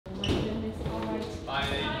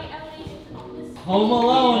Home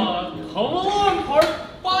Alone. Home Alone Part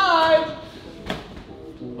 5.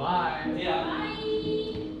 Bye. Yeah. Bye.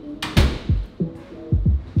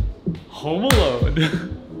 Home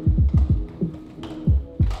Alone.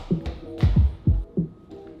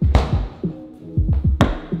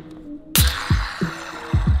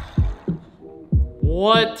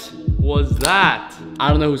 What was that? I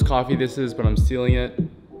don't know whose coffee this is, but I'm stealing it.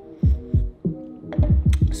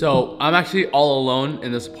 So I'm actually all alone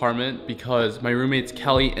in this apartment because my roommates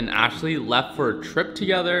Kelly and Ashley left for a trip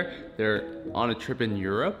together. They're on a trip in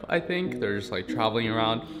Europe, I think. They're just like traveling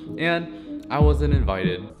around and I wasn't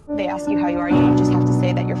invited. They ask you how you are, you just have to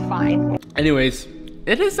say that you're fine. Anyways,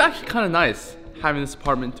 it is actually kind of nice having this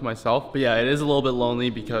apartment to myself. But yeah, it is a little bit lonely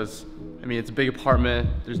because I mean, it's a big apartment,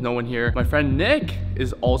 there's no one here. My friend Nick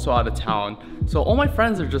is also out of town. So all my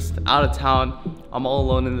friends are just out of town. I'm all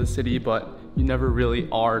alone in the city, but you never really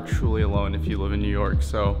are truly alone if you live in New York.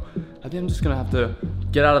 So I think I'm just gonna have to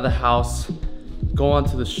get out of the house, go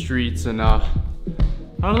onto the streets and I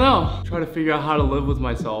don't know, try to figure out how to live with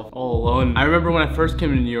myself all alone. I remember when I first came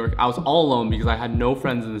to New York, I was all alone because I had no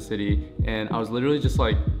friends in the city and I was literally just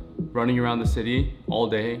like running around the city all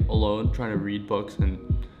day alone, trying to read books and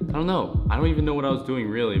I don't know. I don't even know what I was doing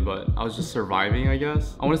really, but I was just surviving, I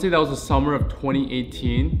guess. I want to say that was the summer of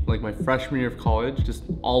 2018, like my freshman year of college, just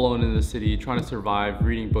all alone in the city, trying to survive,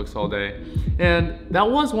 reading books all day. And that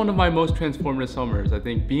was one of my most transformative summers. I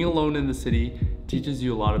think being alone in the city teaches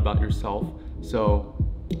you a lot about yourself. So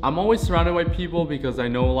I'm always surrounded by people because I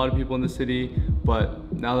know a lot of people in the city,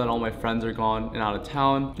 but now that all my friends are gone and out of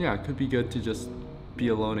town, yeah, it could be good to just be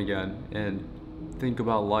alone again and think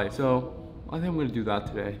about life. So I think I'm gonna do that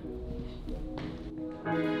today.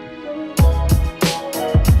 Thank you.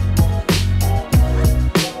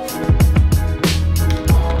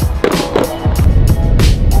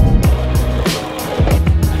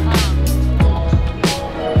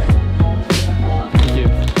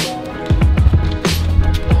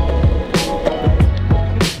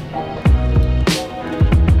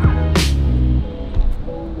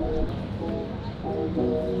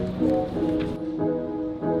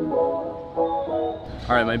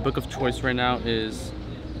 All right, my book of choice right now is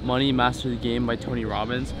Money Master the Game by Tony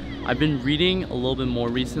Robbins. I've been reading a little bit more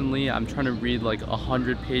recently. I'm trying to read like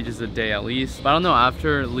 100 pages a day at least. But I don't know,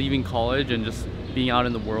 after leaving college and just being out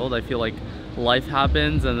in the world, I feel like life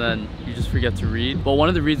happens and then you just forget to read. But one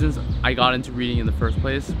of the reasons I got into reading in the first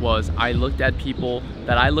place was I looked at people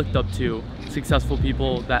that I looked up to, successful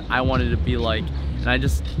people that I wanted to be like, and I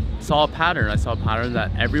just saw a pattern. I saw a pattern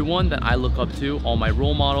that everyone that I look up to, all my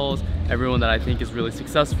role models, everyone that I think is really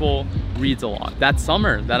successful, reads a lot. That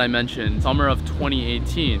summer that I mentioned, summer of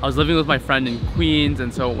 2018, I was living with my friend in Queens,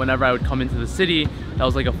 and so whenever I would come into the city, that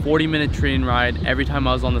was like a 40-minute train ride. Every time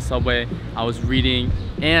I was on the subway, I was reading.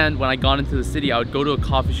 And when I got into the city, I would go to a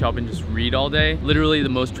coffee shop and just read all day. Literally the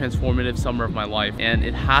most transformative summer of my life. And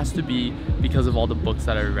it has to be because of all the books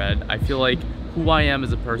that I read. I feel like who I am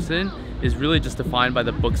as a person is really just defined by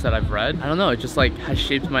the books that I've read. I don't know, it just like has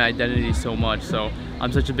shaped my identity so much. So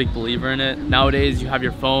I'm such a big believer in it. Nowadays, you have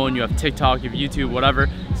your phone, you have TikTok, you have YouTube, whatever.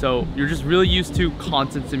 So you're just really used to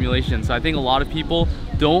constant stimulation. So I think a lot of people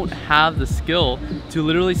don't have the skill to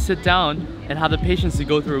literally sit down and have the patience to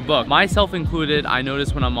go through a book. Myself included, I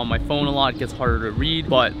notice when I'm on my phone a lot, it gets harder to read,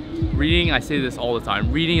 but reading, I say this all the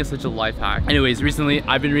time, reading is such a life hack. Anyways, recently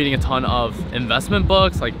I've been reading a ton of investment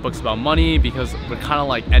books, like books about money, because we're kind of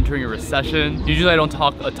like entering a recession. Usually I don't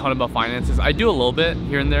talk a ton about finances. I do a little bit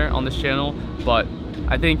here and there on this channel, but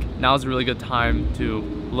I think now is a really good time to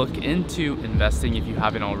look into investing if you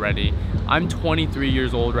haven't already. I'm 23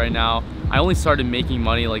 years old right now. I only started making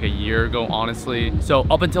money like a year ago, honestly. So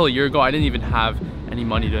up until a year ago, I didn't even have any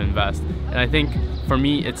money to invest. And I think for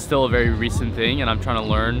me, it's still a very recent thing and I'm trying to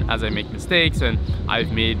learn as I make mistakes, and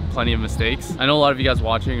I've made plenty of mistakes. I know a lot of you guys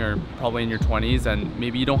watching are probably in your 20s and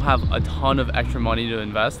maybe you don't have a ton of extra money to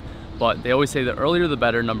invest, but they always say the earlier the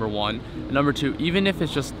better, number one. And number two, even if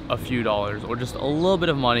it's just a few dollars or just a little bit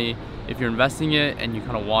of money, if you're investing it and you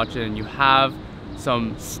kind of watch it and you have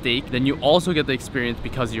some stake, then you also get the experience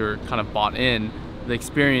because you're kind of bought in, the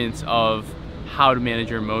experience of how to manage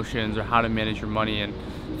your emotions or how to manage your money and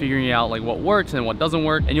figuring out like what works and what doesn't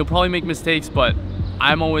work. And you'll probably make mistakes, but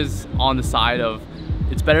I'm always on the side of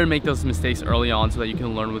it's better to make those mistakes early on so that you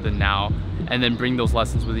can learn with it now. and then bring those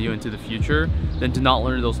lessons with you into the future than to not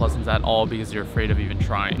learn those lessons at all because you're afraid of even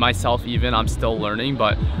trying. Myself even, I'm still learning,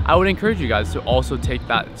 but I would encourage you guys to also take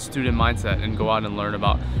that student mindset and go out and learn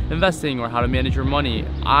about investing or how to manage your money.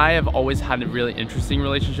 I have always had a really interesting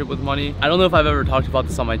relationship with money. I don't know if I've ever talked about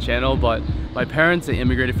this on my channel, but my parents, they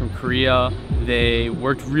immigrated from Korea. They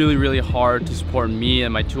worked really, really hard to support me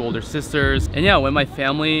and my 2 older sisters. And yeah, when my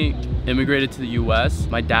family immigrated to the US,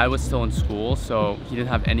 my dad was still in school, so he didn't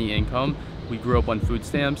have any income. We grew up on food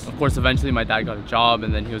stamps. Of course, eventually my dad got a job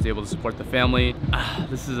and then he was able to support the family.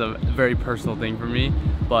 This is a very personal thing for me,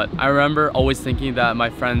 but I remember always thinking that my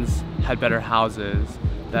friends had better houses,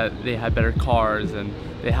 that they had better cars, and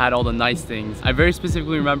they had all the nice things. I very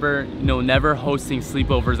specifically remember, never hosting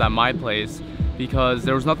sleepovers at my place because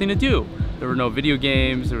there was nothing to do. There were no video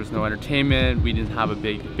games, there was no entertainment, we didn't have a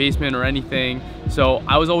big basement or anything. So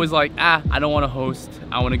I was always like, I don't want to host.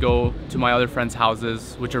 I want to go to my other friends'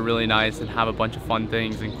 houses, which are really nice, and have a bunch of fun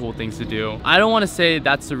things and cool things to do. I don't want to say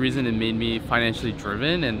that's the reason it made me financially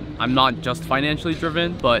driven, and I'm not just financially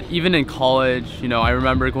driven, but even in college, I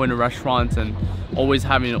remember going to restaurants and always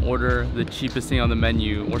having to order the cheapest thing on the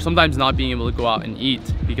menu, or sometimes not being able to go out and eat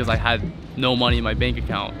because I had no money in my bank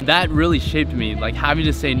account. That really shaped me, like having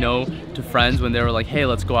to say no to friends when they were like, hey,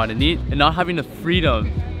 let's go out and eat, and not having the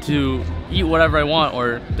freedom to eat whatever I want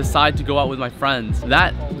or decide to go out with my friends.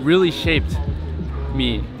 That really shaped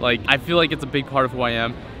me. Like, I feel like it's a big part of who I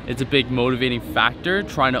am. It's a big motivating factor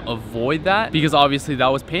trying to avoid that, because obviously that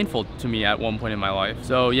was painful to me at one point in my life.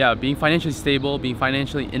 So yeah, being financially stable, being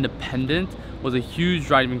financially independent was a huge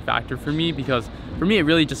driving factor for me, because for me it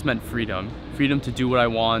really just meant freedom. Freedom to do what I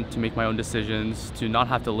want, to make my own decisions, to not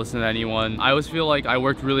have to listen to anyone. I always feel like I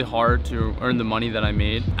worked really hard to earn the money that I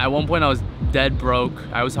made. At one point I was dead broke.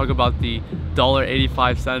 I always talk about the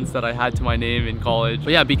 $1.85 that I had to my name in college.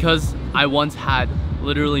 But yeah, because I once had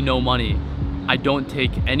literally no money, I don't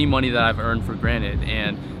take any money that I've earned for granted.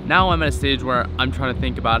 And now I'm at a stage where I'm trying to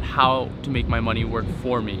think about how to make my money work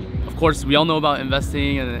for me. Of course, we all know about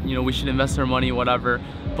investing and we should invest our money, whatever,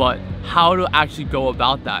 but how to actually go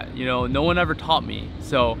about that, no one ever taught me.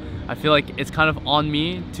 So I feel like it's kind of on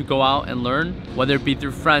me to go out and learn, whether it be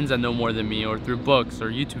through friends that know more than me, or through books or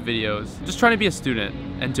YouTube videos. Just trying to be a student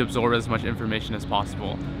and to absorb as much information as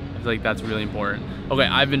possible. I feel like that's really important. Okay,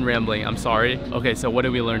 I've been rambling, I'm sorry. Okay, so what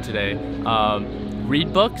did we learn today?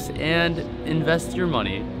 Read books and invest your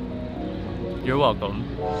money. You're welcome.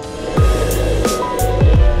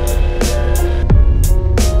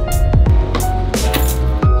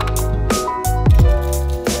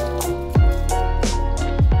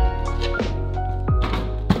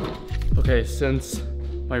 Okay, since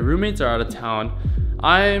my roommates are out of town,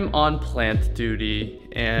 I'm on plant duty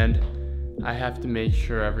and I have to make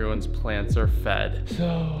sure everyone's plants are fed. So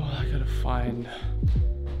I gotta find,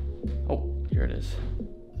 oh, here it is.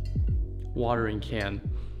 Watering can.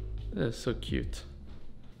 This is so cute.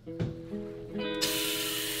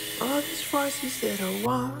 All these voices that I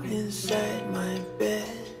want inside my bed,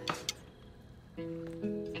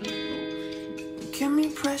 give me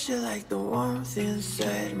pressure like the warmth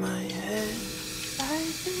inside my head.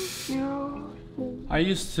 I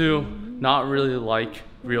used to not really like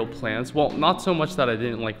real plants. Well, not so much that I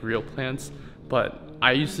didn't like real plants, but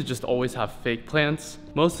I used to just always have fake plants,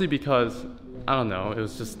 mostly because, I don't know, it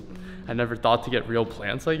was just, I never thought to get real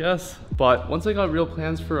plants, I guess. But once I got real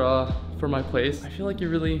plants for my place, I feel like it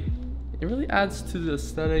really adds to the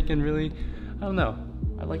aesthetic, and really, I don't know,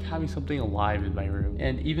 I like having something alive in my room.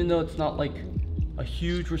 And even though it's not like a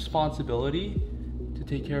huge responsibility to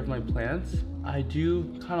take care of my plants, I do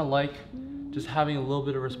kind of like just having a little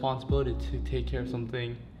bit of responsibility to take care of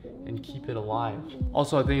something and keep it alive.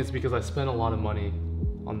 Also, I think it's because I spend a lot of money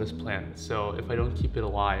on this plant, so if I don't keep it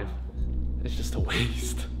alive, it's just a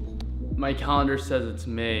waste. My calendar says it's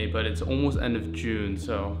May, but it's almost end of June,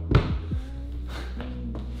 so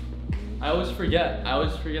I always forget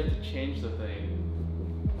to change the thing.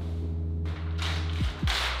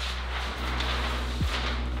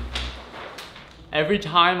 Every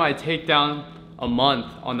time I take down a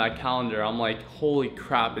month on that calendar, I'm like, holy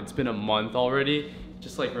crap, it's been a month already. It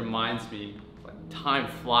just like reminds me, like, time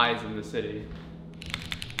flies in the city.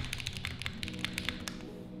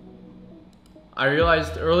 I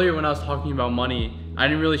realized earlier when I was talking about money, I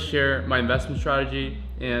didn't really share my investment strategy,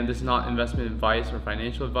 and this is not investment advice or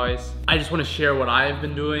financial advice. I just want to share what I've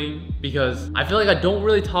been doing, because I feel like I don't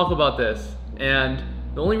really talk about this, and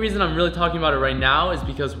the only reason I'm really talking about it right now is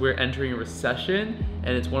because we're entering a recession,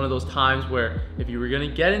 and it's one of those times where if you were gonna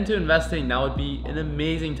get into investing, now would be an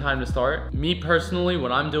amazing time to start. Me personally,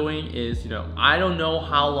 what I'm doing is, I don't know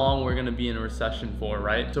how long we're gonna be in a recession for,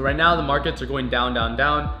 right? So right now the markets are going down, down,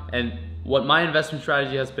 down, and what my investment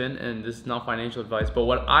strategy has been, and this is not financial advice, but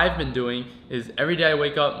what I've been doing is every day I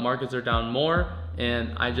wake up, markets are down more,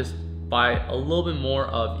 and I just buy a little bit more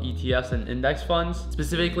of ETFs and index funds.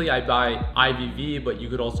 Specifically, I buy IVV, but you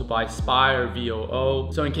could also buy SPY or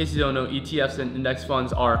VOO. So in case you don't know, ETFs and index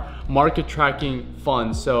funds are market tracking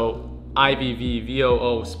funds. So IVV,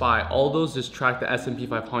 VOO, SPY, all those just track the S&P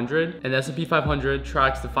 500. And the S&P 500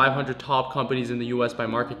 tracks the 500 top companies in the US by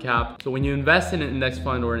market cap. So when you invest in an index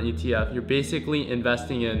fund or an ETF, you're basically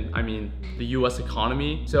investing in, the US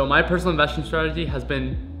economy. So my personal investment strategy has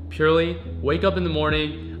been purely wake up in the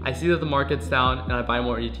morning, I see that the market's down, and I buy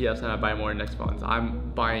more ETFs and I buy more index funds. I'm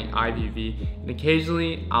buying IVV, and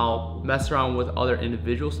occasionally I'll mess around with other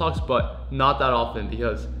individual stocks, but not that often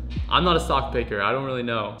because I'm not a stock picker. I don't really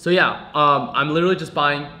know. So yeah, I'm literally just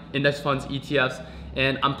buying index funds, ETFs,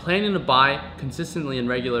 and I'm planning to buy consistently and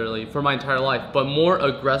regularly for my entire life, but more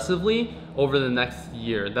aggressively over the next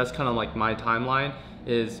year. That's kind of like my timeline,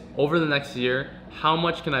 is over the next year, how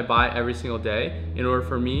much can I buy every single day in order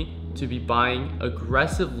for me to be buying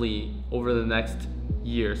aggressively over the next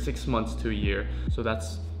year, 6 months to a year. So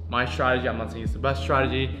that's my strategy. I'm not saying it's the best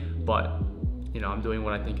strategy, but I'm doing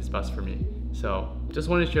what I think is best for me. So just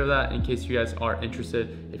wanted to share that in case you guys are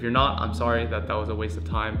interested. If you're not, I'm sorry that was a waste of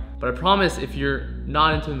time. But I promise if you're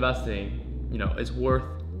not into investing, it's worth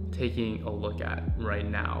taking a look at right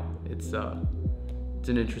now. It's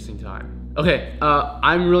an interesting time. Okay,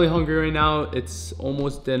 I'm really hungry right now. It's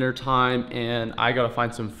almost dinner time and I gotta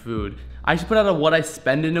find some food. I actually put out a what I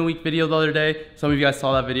spend in a week video the other day. Some of you guys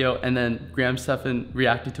saw that video, and then Graham Stephan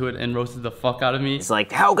reacted to it and roasted the fuck out of me. It's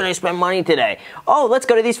like, how can I spend money today? Oh, let's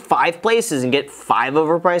go to these 5 places and get 5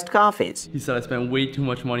 overpriced coffees. He said I spent way too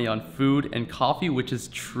much money on food and coffee, which is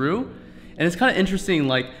true. And it's kind of interesting,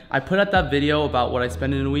 like I put out that video about what I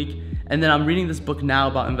spend in a week, and then I'm reading this book now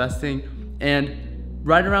about investing, and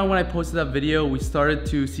right around when I posted that video, we started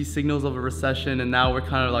to see signals of a recession, and now we're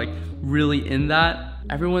kind of like really in that.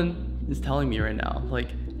 Everyone is telling me right now, like,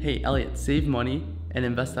 hey, Elliot, save money and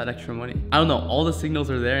invest that extra money. I don't know, all the signals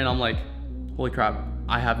are there, and I'm like, holy crap,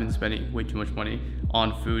 I have been spending way too much money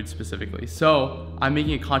on food specifically. So I'm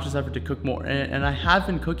making a conscious effort to cook more, and I have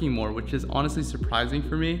been cooking more, which is honestly surprising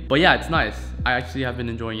for me. But yeah, it's nice. I actually have been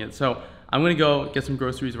enjoying it. So I'm gonna go get some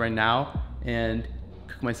groceries right now and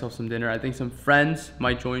cook myself some dinner. I think some friends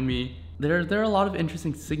might join me. There are a lot of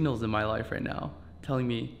interesting signals in my life right now telling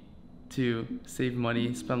me to save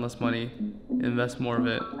money, spend less money, invest more of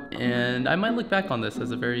it. And I might look back on this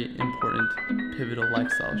as a very important, pivotal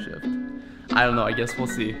lifestyle shift. I don't know, I guess we'll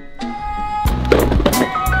see.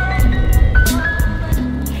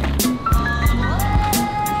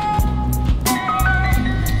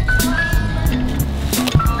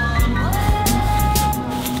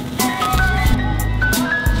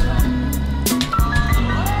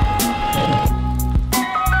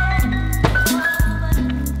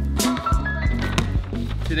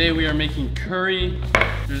 Today we are making curry.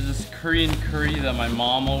 There's this Korean curry that my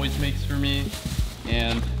mom always makes for me,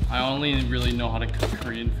 and I only really know how to cook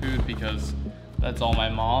Korean food because that's all my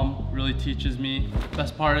mom really teaches me.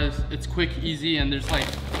 Best part is it's quick, easy, and there's like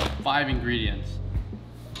 5 ingredients.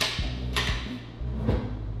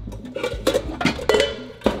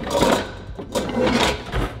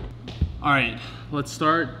 All right, let's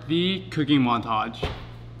start the cooking montage.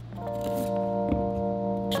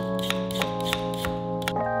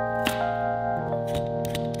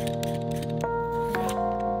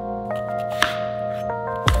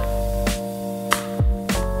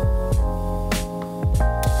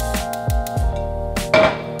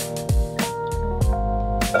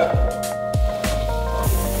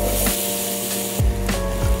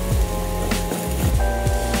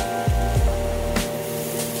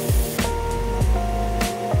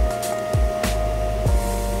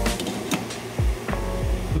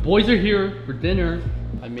 Boys are here for dinner.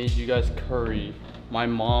 I made you guys curry. My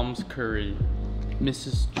mom's curry.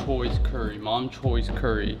 Mrs. Choy's curry. Mom Choy's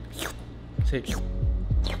curry. Say.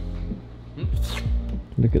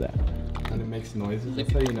 Look at that. And it makes noises.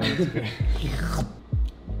 That's how you know it's good.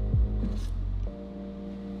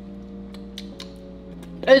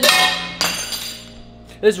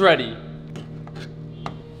 It's ready.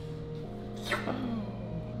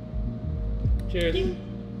 Cheers.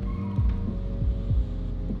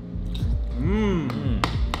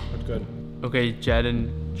 That's good. Okay, Jed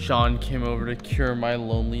and Sean came over to cure my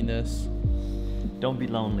loneliness. Don't be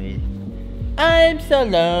lonely. I'm so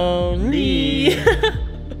lonely.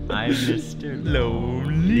 I'm Mr.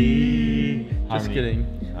 Lonely. Just kidding.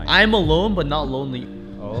 I'm alone, but not lonely.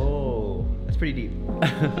 Oh, that's pretty deep.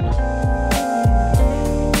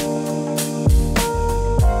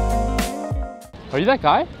 Are you that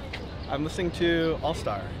guy? I'm listening to All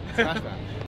Star. Smash Mouth.